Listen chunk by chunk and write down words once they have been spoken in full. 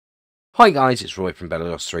Hi guys, it's Roy from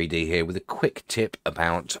Bellados 3D here with a quick tip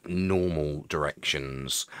about normal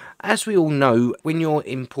directions. As we all know, when you're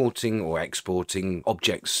importing or exporting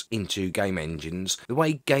objects into game engines, the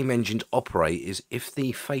way game engines operate is if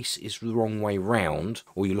the face is the wrong way round,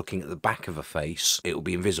 or you're looking at the back of a face, it will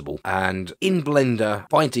be invisible. And in Blender,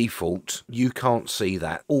 by default, you can't see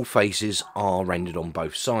that. All faces are rendered on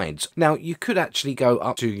both sides. Now, you could actually go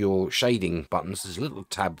up to your shading buttons. There's a little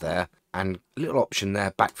tab there and a little option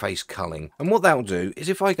there, backface culling. And what that'll do is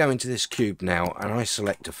if I go into this cube now and I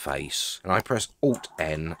select a face and I press Alt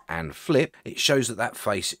N and flip, it shows that that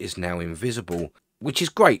face is now invisible, which is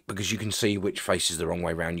great because you can see which face is the wrong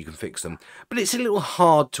way around, you can fix them. But it's a little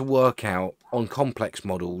hard to work out on complex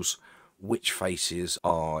models which faces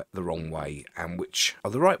are the wrong way and which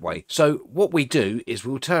are the right way. So what we do is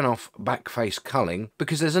we'll turn off backface culling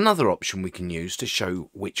because there's another option we can use to show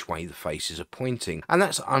which way the faces are pointing, and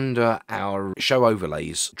that's under our show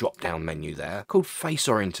overlays drop down menu there called face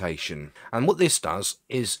orientation. And what this does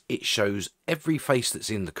is it shows every face that's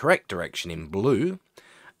in the correct direction in blue,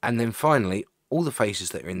 and then finally all the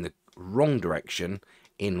faces that are in the wrong direction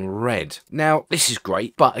in red. Now this is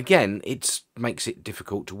great, but again it makes it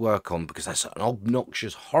difficult to work on because that's an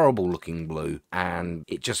obnoxious, horrible looking blue and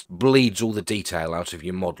it just bleeds all the detail out of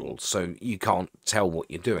your model, so you can't tell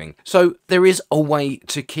what you're doing. So there is a way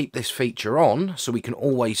to keep this feature on so we can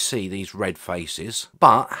always see these red faces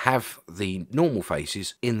but have the normal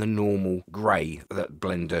faces in the normal grey that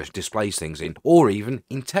Blender displays things in, or even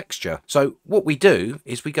in texture. So what we do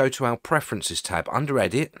is we go to our preferences tab under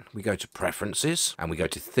edit, we go to preferences and we go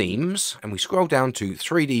to themes and we scroll down to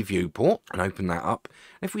 3D viewport and open that up.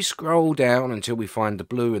 If we scroll down until we find the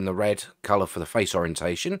blue and the red colour for the face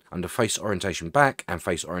orientation, under face orientation back and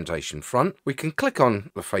face orientation front, we can click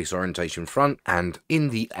on the face orientation front, and in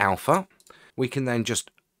the alpha we can then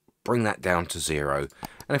just bring that down to 0.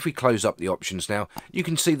 And if we close up the options now, you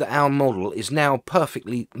can see that our model is now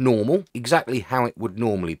perfectly normal, exactly how it would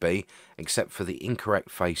normally be, except for the incorrect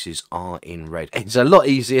faces are in red. It's a lot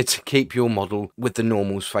easier to keep your model with the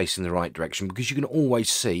normals facing the right direction because you can always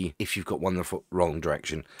see if you've got one the wrong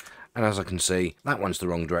direction. And as I can see, that one's the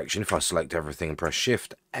wrong direction. If I select everything and press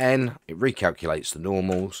Shift N, it recalculates the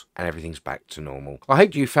normals and everything's back to normal. I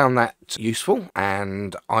hope you found that useful,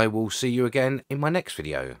 and I will see you again in my next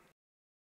video.